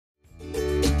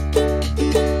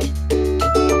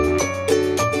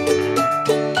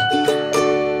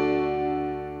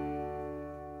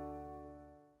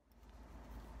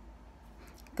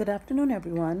Good afternoon,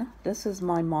 everyone. This is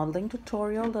my modeling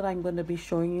tutorial that I'm going to be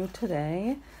showing you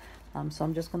today. So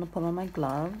I'm just going to put on my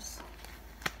gloves.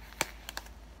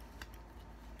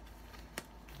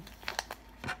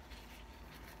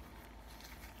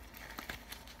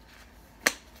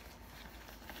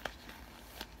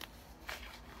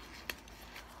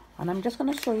 And I'm just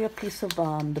going to show you a piece of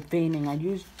the veining.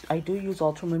 I do use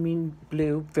ultramarine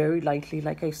blue very lightly,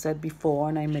 like I said before,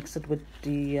 and I mix it with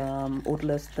the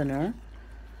odorless thinner.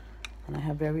 And I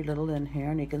have very little in here,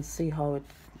 and you can see how it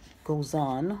goes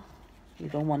on. You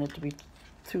don't want it to be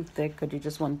too thick, but you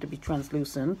just want it to be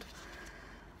translucent.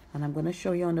 And I'm going to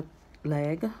show you on the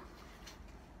leg. I'm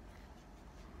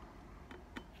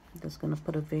just going to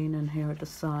put a vein in here at the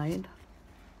side.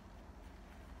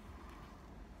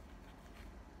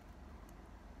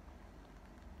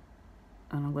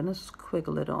 And I'm going to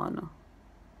squiggle it on.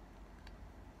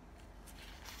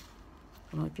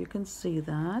 I don't know if you can see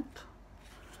that.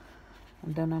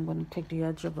 And then I'm going to take the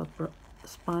edge of a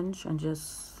sponge and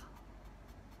just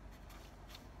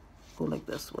go like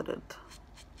this with it.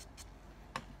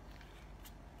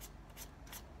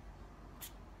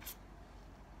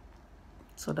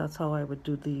 So that's how I would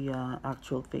do the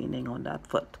actual veining on that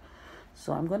foot.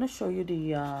 So I'm going to show you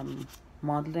the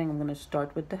modeling. I'm going to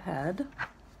start with the head.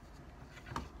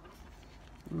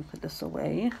 Let me put this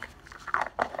away.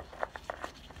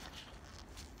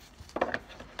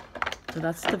 So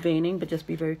that's the veining, but just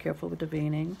be very careful with the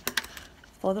veining.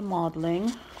 For the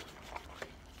modeling,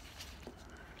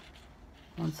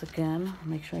 once again,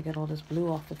 make sure I get all this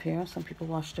blue off of here. Some people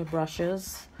wash their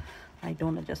brushes. I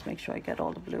don't. I just make sure I get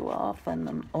all the blue off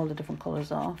and all the different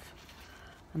colors off.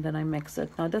 And then I mix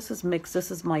it. Now this is mixed.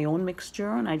 This is my own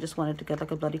mixture, and I just wanted to get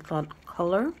like a bloody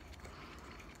color.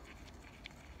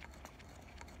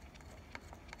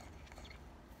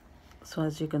 So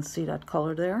as you can see that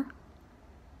color there.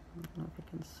 I don't know if you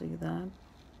can see that.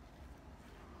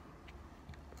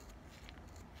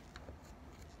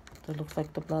 It looks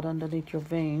like the blood underneath your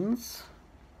veins.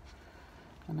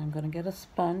 And I'm going to get a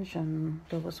sponge, and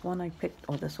there was one I picked,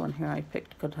 or this one here I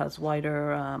picked because it has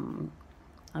wider, I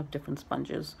have different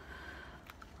sponges.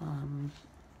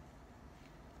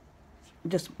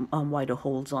 Just wider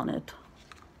holes on it.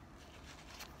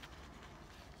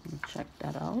 Check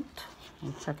that out.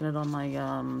 I'm checking it on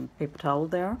my paper towel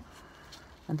there.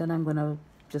 And then I'm going to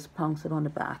just pounce it on the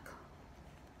back.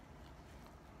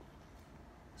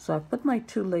 So I've put my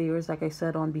 2 layers, like I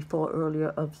said on before earlier,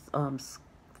 of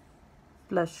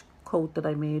flesh coat that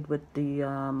I made with the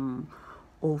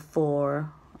 04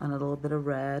 and a little bit of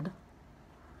red.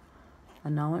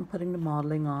 And now I'm putting the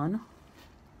modeling on.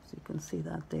 So you can see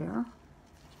that there.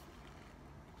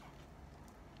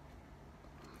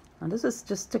 And this is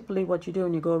just typically what you do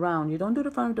when you go around. You don't do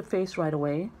the front of the face right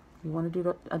away. You want to do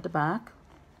it at the back.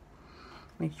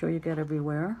 Make sure you get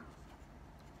everywhere.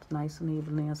 It's nice and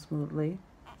evenly and smoothly.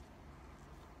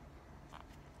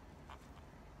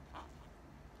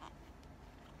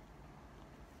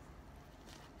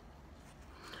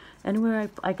 Anywhere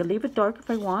I could leave it dark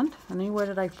if I want. Anywhere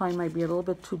that I find might be a little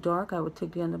bit too dark, I would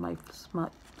take the end of my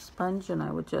sponge and I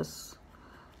would just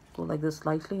go like this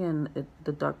lightly, and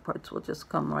the dark parts will just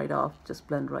come right off, just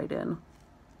blend right in.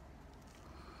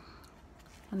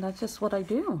 And that's just what I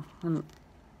do. And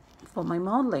for my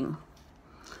modeling.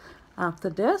 After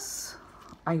this,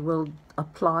 I will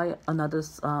apply another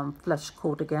flesh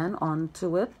coat again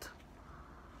onto it.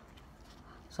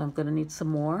 So I'm going to need some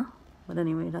more. But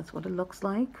anyway, that's what it looks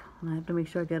like. And I have to make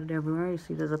sure I get it everywhere. You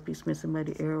see there's a piece missing by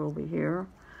the ear over here.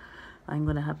 I'm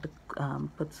going to have to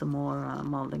put some more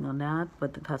modeling on that,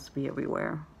 but it has to be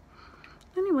everywhere.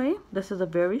 Anyway, this is a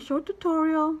very short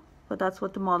tutorial. But that's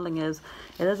what the modeling is.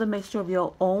 It is a mixture of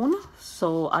your own.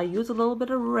 So I use a little bit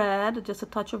of red, just a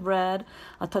touch of red,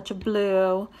 a touch of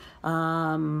blue.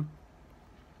 I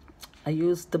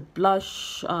use the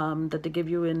blush that they give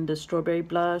you in the strawberry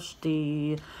blush,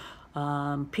 the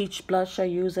peach blush I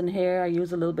use in here. I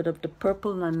use a little bit of the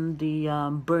purple and the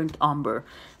burnt umber.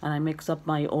 And I mix up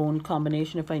my own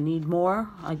combination. If I need more,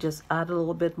 I just add a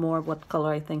little bit more of what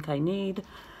color I think I need.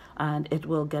 And it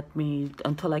will get me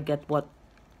until I get what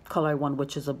color I want,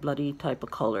 which is a bloody type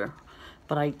of color.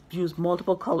 But I use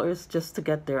multiple colors just to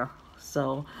get there.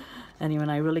 So anyway,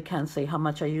 I really can't say how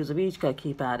much I use of each, I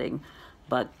keep adding.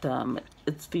 But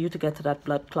it's for you to get to that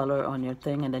blood color on your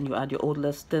thing, and then you add your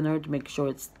odorless thinner to make sure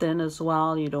it's thin as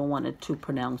well. You don't want it too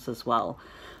pronounced as well.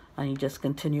 And you just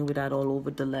continue with that all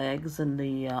over the legs and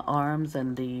the arms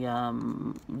and the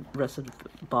rest of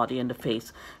the body and the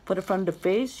face. For the front of the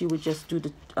face, you would just do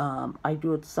the, I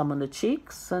do it some on the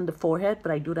cheeks and the forehead,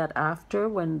 but I do that after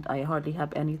when I hardly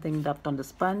have anything left on the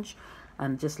sponge.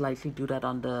 and just lightly do that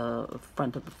on the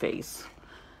front of the face.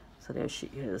 So there she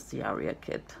is, the Aria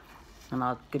kit, and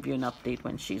I'll give you an update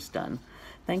when she's done.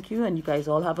 Thank you, and you guys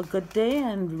all have a good day.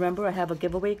 And remember, I have a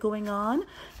giveaway going on,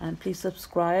 and please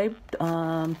subscribe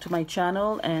to my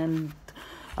channel, and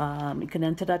you can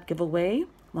enter that giveaway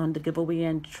on the giveaway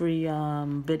entry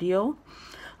video.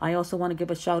 I also want to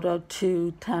give a shout out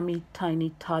to Tammy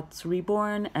Tiny Tots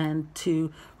Reborn and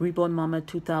to Reborn Mama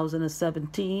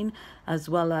 2017, as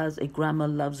well as A Grandma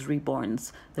Loves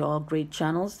Reborns. They're all great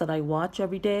channels that I watch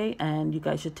every day, and you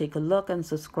guys should take a look and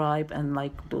subscribe and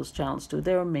like those channels too.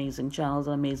 They're amazing channels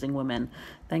and amazing women.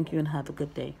 Thank you and have a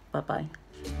good day. Bye-bye.